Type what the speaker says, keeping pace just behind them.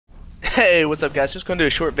Hey, what's up guys? Just going to do a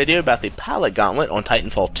short video about the Pilot Gauntlet on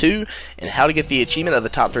Titanfall 2 and how to get the achievement of the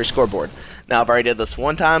top 3 scoreboard. Now I've already did this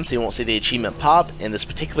one time so you won't see the achievement pop, and this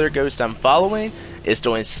particular ghost I'm following is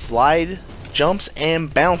doing slide, jumps,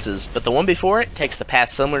 and bounces, but the one before it takes the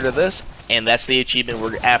path similar to this, and that's the achievement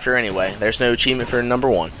we're after anyway. There's no achievement for number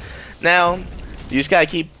 1. Now, you just gotta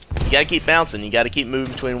keep bouncing, you gotta keep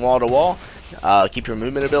moving between wall to wall, keep your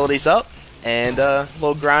movement abilities up, and a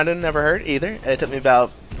little grinding never hurt either. It took me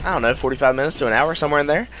about, I don't know, 45 minutes to an hour, somewhere in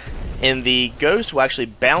there. And the ghost will actually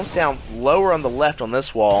bounce down lower on the left on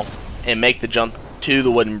this wall and make the jump to the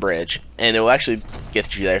wooden bridge. And it will actually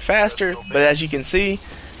get you there faster, but as you can see,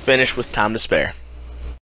 finish with time to spare.